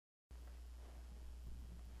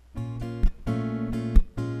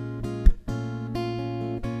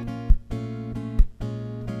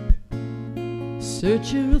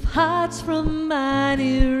Searcher of hearts, from mine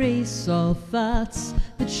erase all thoughts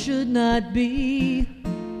that should not be,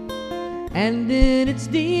 and in its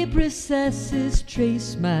deep recesses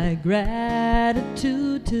trace my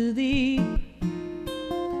gratitude to Thee.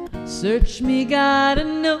 Search me, God,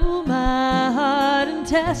 and know my heart, and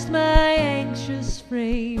test my anxious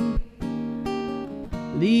frame.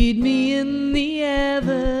 Lead me in the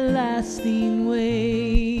everlasting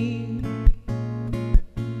way.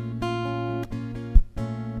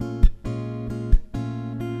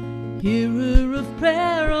 Hearer of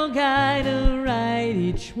prayer, oh, guide aright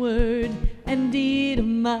each word and deed of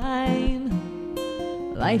mine.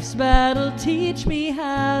 Life's battle, teach me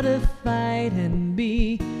how to fight and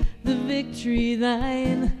be the victory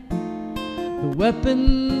Thine. The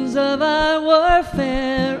weapons of our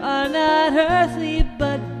warfare are not earthly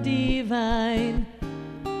but divine.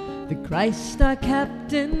 The Christ our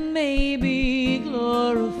captain may be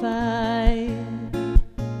glorified.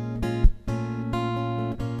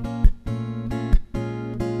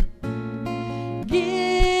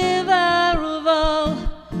 Giver of all,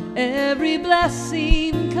 every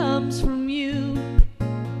blessing comes from You.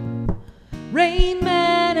 Rain,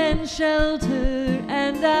 man, and shelter,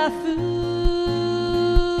 and our food.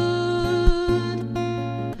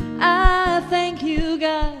 I thank You,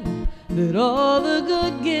 God, that all the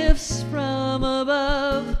good gifts from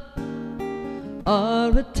above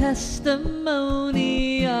are a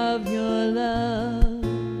testimony of Your love.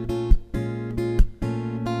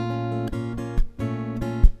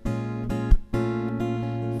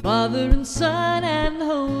 Father and Son and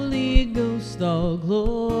Holy Ghost, all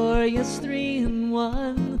glorious three in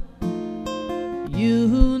one. You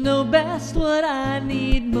who know best what I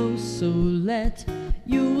need most, so let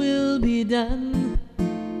Your will be done.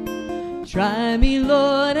 Try me,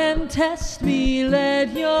 Lord, and test me,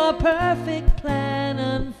 let Your perfect plan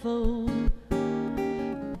unfold.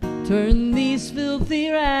 Turn these filthy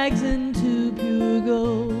rags into pure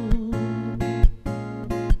gold.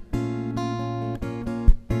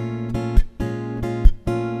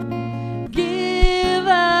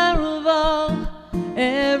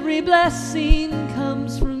 Every blessing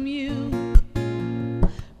comes from You.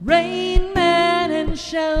 Rain, man, and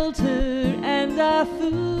shelter, and our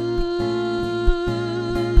food.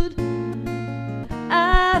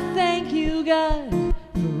 I thank You, God,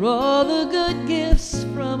 for all the good gifts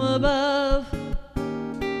from above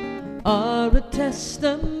are a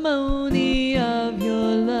testimony of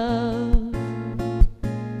Your love.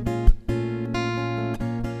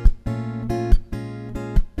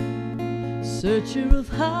 Searcher of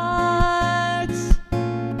hearts,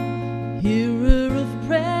 hearer of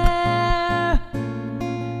prayer,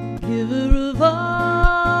 giver of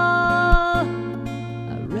all,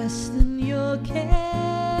 I rest in Your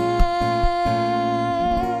care.